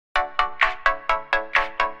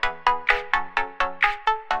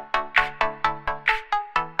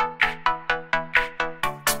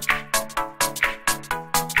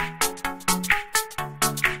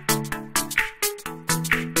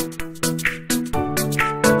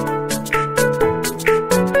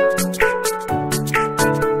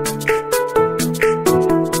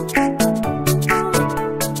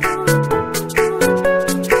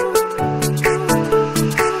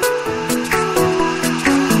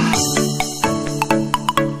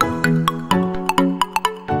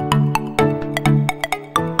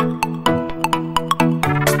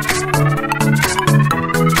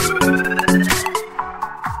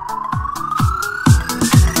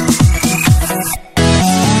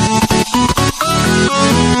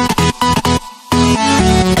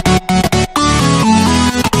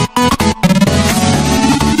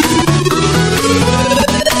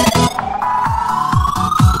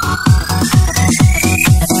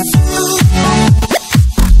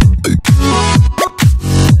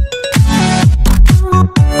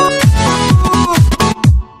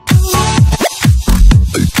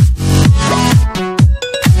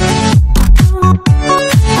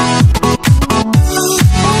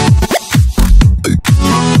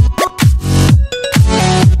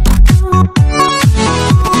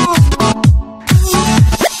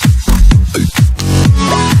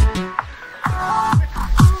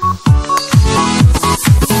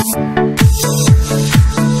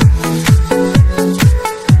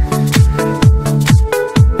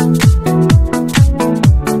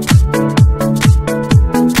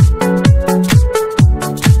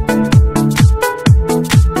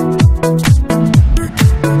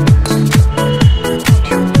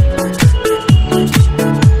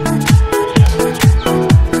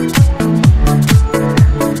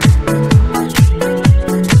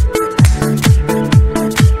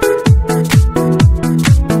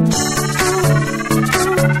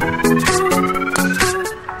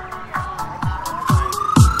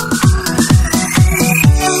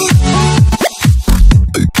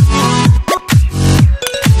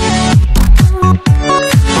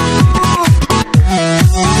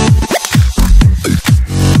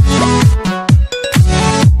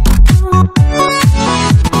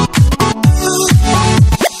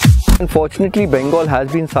Unfortunately, Bengal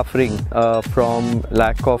has been suffering from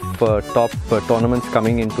lack of top tournaments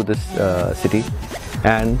coming into this city,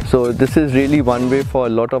 and so this is really one way for a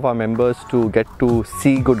lot of our members to get to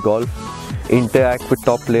see good golf, interact with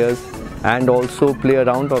top players, and also play a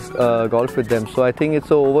round of golf with them. So I think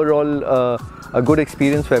it's overall a good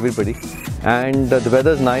experience for everybody, and the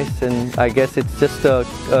weather is nice, and I guess it's just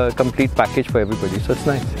a complete package for everybody, so it's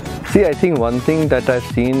nice. See, I think one thing that I've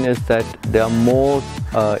seen is that there are more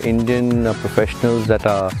Indian professionals that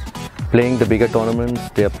are playing the bigger tournaments.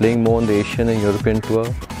 They are playing more on the Asian and European tour,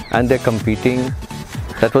 and they're competing.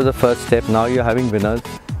 That was the first step. Now you're having winners.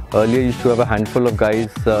 Earlier you used to have a handful of guys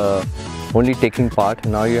only taking part.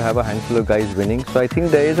 Now you have a handful of guys winning. So I think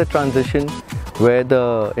there is a transition where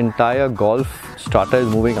the entire golf strata is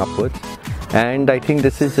moving upwards, and I think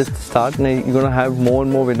this is just the start, and you're going to have more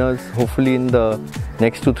and more winners hopefully in the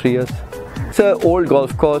next 2-3 years. It's an old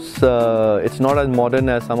golf course. It's not as modern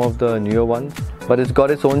as some of the newer ones, but it's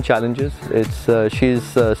got its own challenges. She's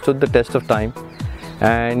stood the test of time,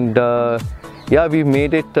 and yeah, we've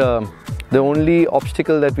made it. The only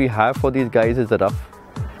obstacle that we have for these guys is the rough,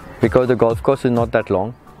 because the golf course is not that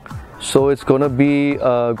long. So it's going to be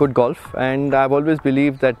good golf, and I've always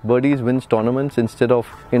believed that birdies wins tournaments instead of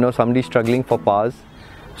somebody struggling for pars.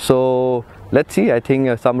 So let's see. I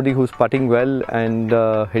think somebody who's putting well and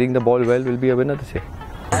hitting the ball well will be a winner this year.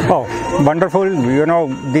 Oh, wonderful!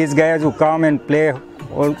 These guys who come and play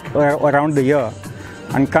all around the year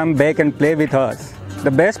and come back and play with us. The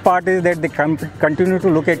best part is that they continue to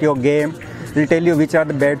look at your game. They'll tell you which are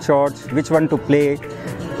the bad shots, which one to play.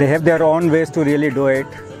 They have their own ways to really do it.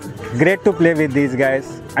 Great to play with these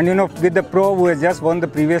guys, and with the pro who has just won the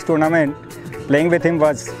previous tournament, playing with him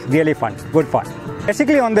was really fun, good fun.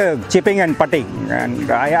 Basically on the chipping and putting, and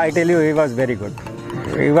I tell you, he was very good.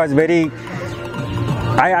 He was very,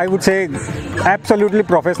 I would say, absolutely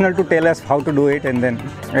professional to tell us how to do it, and then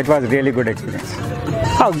it was really good experience.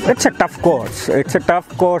 Oh, it's a tough course. It's a tough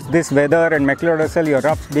course. This weather and McLeod Russel, your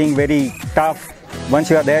roughs being very tough. Once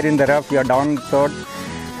you are there in the rough, you are down third.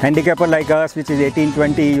 Handicapper like us, which is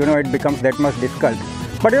 18-20, it becomes that much difficult.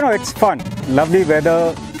 But it's fun, lovely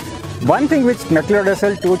weather. One thing which McLeod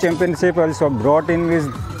Russel Tour Championship also brought in is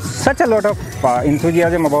such a lot of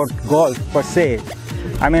enthusiasm about golf per se.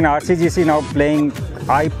 I mean, RCGC now playing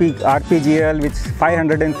RPGL with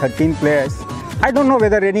 513 players. I don't know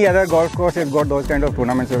whether any other golf course has got those kind of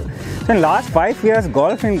tournaments. So in last 5 years,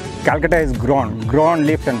 golf in Calcutta has grown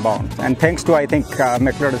leaps and bounds. And thanks to, I think,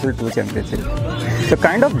 McLeod Russel Tour Championship. The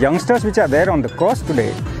kind of youngsters which are there on the course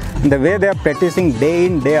today, the way they are practicing day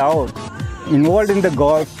in, day out, involved in the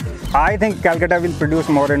golf, I think Calcutta will produce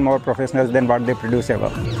more and more professionals than what they produce ever.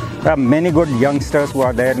 There are many good youngsters who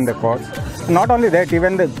are there in the course. Not only that,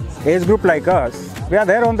 even the age group like us, we are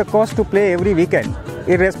there on the course to play every weekend,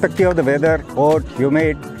 irrespective of the weather, hot,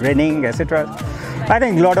 humid, raining, etc. I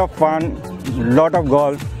think a lot of fun, lot of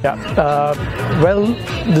golf. Yeah. Well,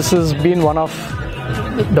 this has been one of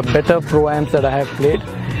the better pro-ams that I have played,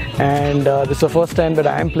 and this is the first time that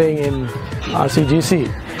I am playing in RCGC,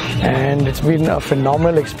 and it's been a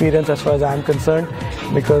phenomenal experience as far as I am concerned,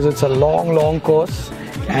 because it's a long course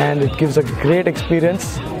and it gives a great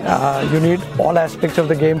experience. You need all aspects of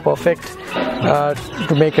the game perfect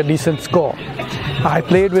to make a decent score. I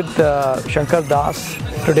played with Shankar Das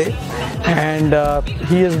today, and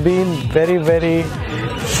he has been very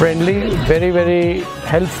friendly, very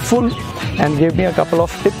helpful, and gave me a couple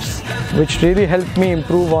of tips which really helped me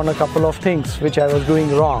improve on a couple of things which I was doing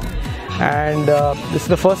wrong. And this is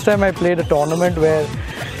the first time I played a tournament where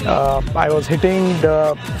I was hitting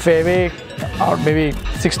the fairway maybe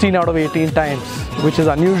 16 out of 18 times, which is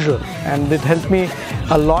unusual, and it helped me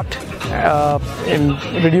a lot in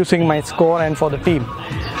reducing my score and for the team.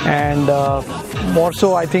 And more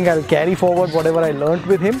so, I think I'll carry forward whatever I learned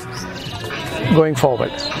with him going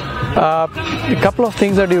forward. A couple of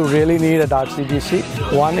things that you really need at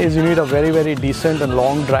RCGC. One is you need a very decent and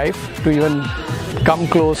long drive to even come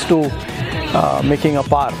close to making a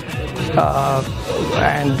par.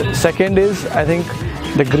 And second is, I think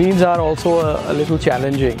the greens are also a little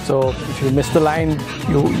challenging. So if you miss the line,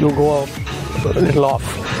 you go a little off.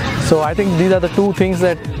 So I think these are the two things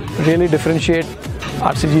that really differentiate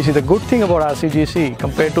RCGC. The good thing about RCGC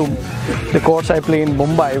compared to the course I play in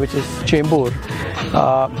Mumbai, which is Chembur,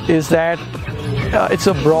 is that it's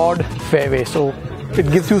a broad fairway, so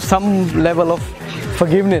it gives you some level of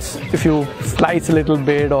forgiveness if you slice a little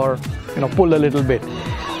bit or pull a little bit.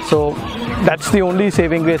 So that's the only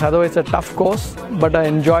saving grace. Otherwise, it's a tough course, but an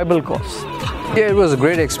enjoyable course. Yeah, it was a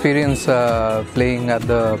great experience playing at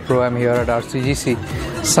the Pro-Am here at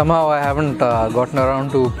RCGC. Somehow I haven't gotten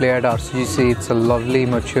around to play at RCGC. It's a lovely,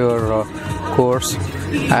 mature course,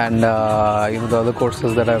 and the other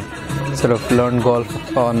courses that I've sort of learned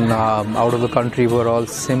golf on out of the country were all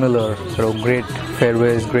similar. Sort of great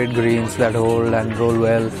fairways, great greens that hold and roll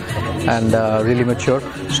well, and really mature.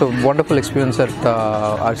 So wonderful experience at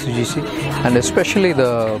RCGC, and especially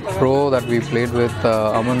the pro that we played with,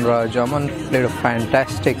 Aman Raj. Aman played a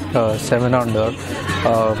fantastic 7-under,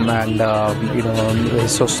 and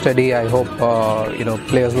he's so steady. I hope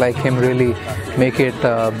players like him really make it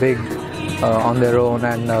big on their own,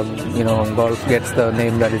 and golf gets the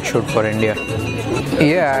name that it should for India.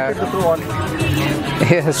 Yeah,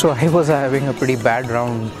 so I was having a pretty bad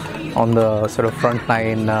round on the sort of front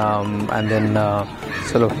line, and then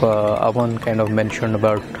Aman kind of mentioned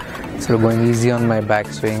about sort of going easy on my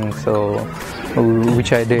backswing, so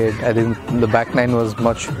which I did. I think the back nine was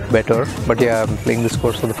much better, but yeah, I'm playing this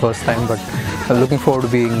course for the first time, but I'm looking forward to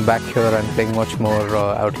being back here and playing much more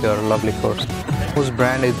out here. A lovely course. Whose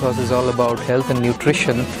brand ethos is all about health and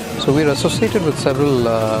nutrition, so we're associated with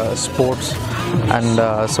several sports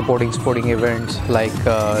and supporting sporting events like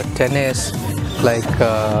tennis, like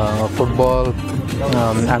football,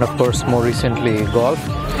 and of course more recently golf.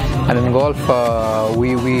 And in golf,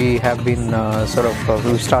 we have been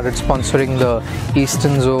we started sponsoring the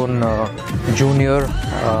Eastern Zone Junior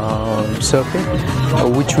circuit,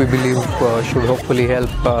 which we believe should hopefully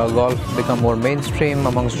help golf become more mainstream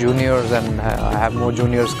amongst juniors, and have more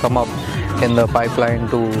juniors come up in the pipeline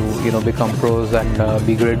to become pros and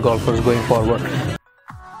be great golfers going forward.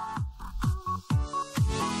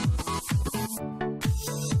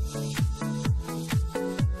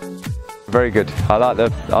 Very good. I like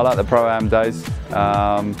the Pro-Am days.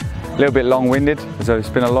 A little bit long-winded, so it's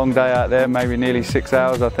been a long day out there, maybe nearly 6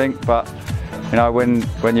 hours I think. But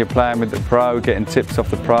when you're playing with the pro, getting tips off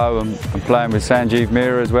the pro, and playing with Sanjeev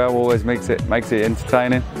Mira as well, always makes it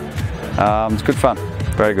entertaining. It's good fun.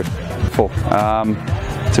 Very good.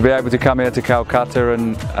 To be able to come here to Calcutta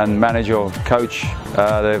and manage or coach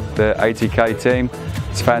the ATK team,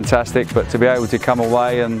 it's fantastic. But to be able to come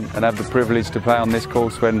away and have the privilege to play on this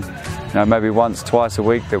course when maybe once, twice a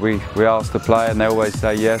week that we ask to play, and they always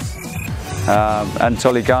say yes. And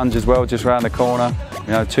Tollygunge as well, just around the corner.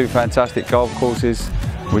 Two fantastic golf courses,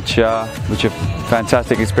 which are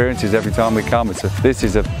fantastic experiences every time we come. This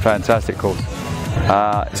is a fantastic course.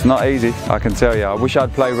 It's not easy, I can tell you. I wish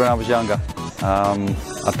I'd played when I was younger.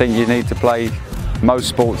 I think you need to play most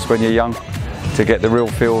sports when you're young to get the real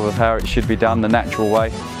feel of how it should be done, the natural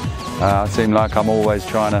way. I seem like I'm always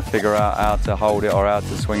trying to figure out how to hold it or how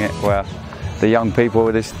to swing it, where the young people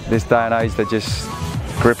of this day and age, they just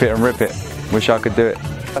grip it and rip it. Wish I could do it.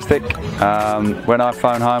 Fantastic. When I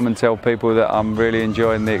phone home and tell people that I'm really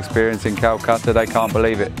enjoying the experience in Calcutta, they can't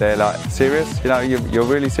believe it. They're like, serious? You're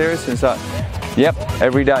really serious? And it's like, yep,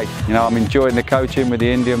 every day. I'm enjoying the coaching with the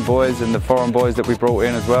Indian boys and the foreign boys that we brought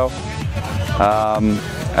in as well.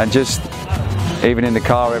 And just even in the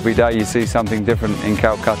car every day, you see something different in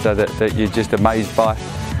Calcutta that you're just amazed by.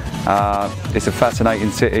 It's a fascinating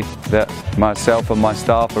city that myself and my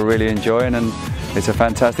staff are really enjoying, and it's a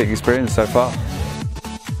fantastic experience so far.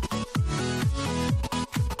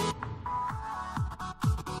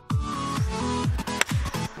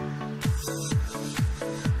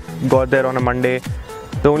 Got there on a Monday.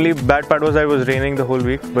 The only bad part was that it was raining the whole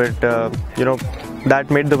week, but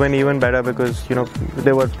that made the win even better, because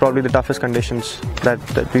they were probably the toughest conditions that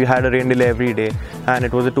we had. A rain delay every day, and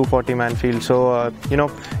it was a 240-man field, so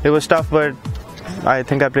it was tough, but I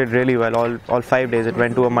think I played really well all 5 days. It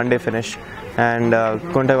went to a Monday finish, and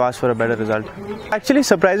couldn't have asked for a better result. Actually,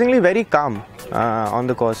 surprisingly very calm on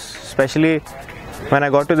the course, especially when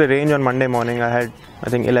I got to the range on Monday morning. I had,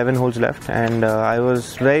 I think, 11 holes left, and I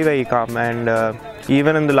was very calm, and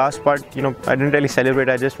even in the last part, I didn't really celebrate.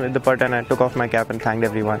 I just made the putt and I took off my cap and thanked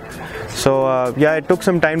everyone. So yeah, it took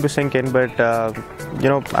some time to sink in, but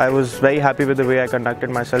I was very happy with the way I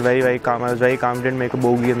conducted myself. Very calm. I was very calm. Didn't make a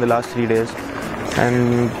bogey in the last 3 days,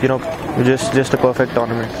 and just a perfect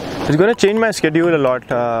tournament. It's going to change my schedule a lot.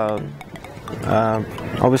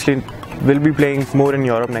 Obviously, we'll be playing more in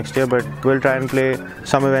Europe next year, but we'll try and play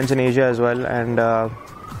some events in Asia as well, and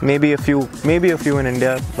maybe a few in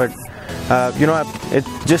India. But it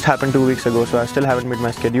just happened 2 weeks ago, so I still haven't made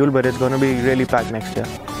my schedule, but it's going to be really packed next year.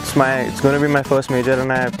 It's going to be my first major,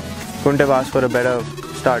 and I couldn't have asked for a better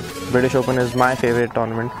start. British Open is my favorite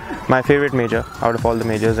tournament, my favorite major out of all the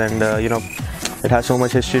majors, and it has so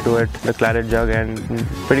much history to it, the Claret Jug, and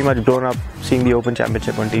pretty much grown up seeing the Open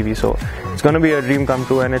Championship on TV. So it's going to be a dream come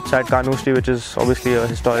true, and it's at Kanusri, which is obviously a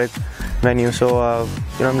historic venue. So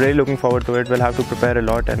I'm really looking forward to it. We'll have to prepare a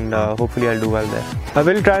lot, and hopefully I'll do well there. I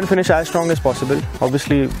will try and finish as strong as possible.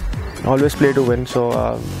 Obviously, always play to win. So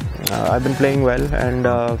I've been playing well, and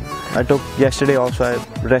I took yesterday also.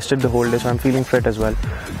 I rested the whole day, so I'm feeling fit as well.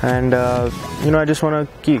 And I just want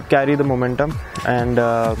to carry the momentum, and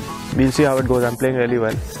we'll see how it goes. I'm playing really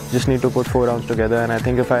well. Just need to put 4 rounds together, and I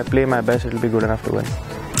think if I play my best, it'll be good enough to win.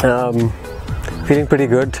 Feeling pretty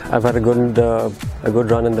good. I've had a good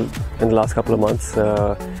run in the last couple of months.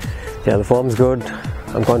 Yeah, the form's good.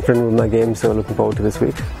 I'm confident with my game, so looking forward to this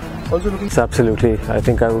week. Absolutely. I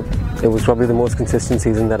think it was probably the most consistent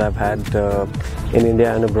season that I've had in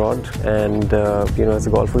India and abroad. And as a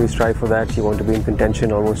golfer, you strive for that. You want to be in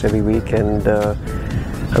contention almost every week, and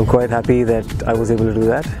I'm quite happy that I was able to do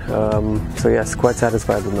that. So yes, quite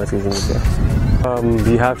satisfied with my season this year.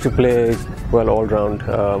 You have to play well all round.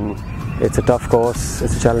 It's a tough course,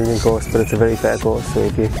 it's a challenging course, but it's a very fair course. So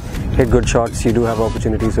if you hit good shots, you do have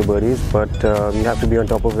opportunities for birdies, but you have to be on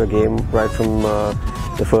top of your game right from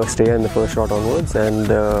the first day and the first shot onwards,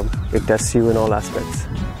 and it tests you in all aspects.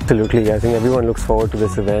 Absolutely, I think everyone looks forward to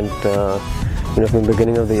this event. From the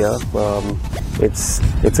beginning of the year,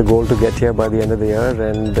 it's a goal to get here by the end of the year,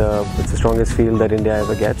 and it's the strongest field that India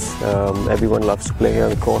ever gets. Everyone loves to play here.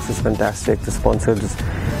 The course is fantastic. The sponsors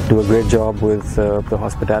do a great job with the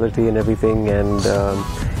hospitality and everything, and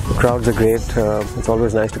the crowds are great. It's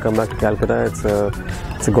always nice to come back to Calcutta.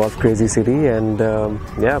 It's a golf crazy city, and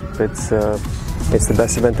it's the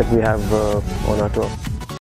best event that we have on our tour.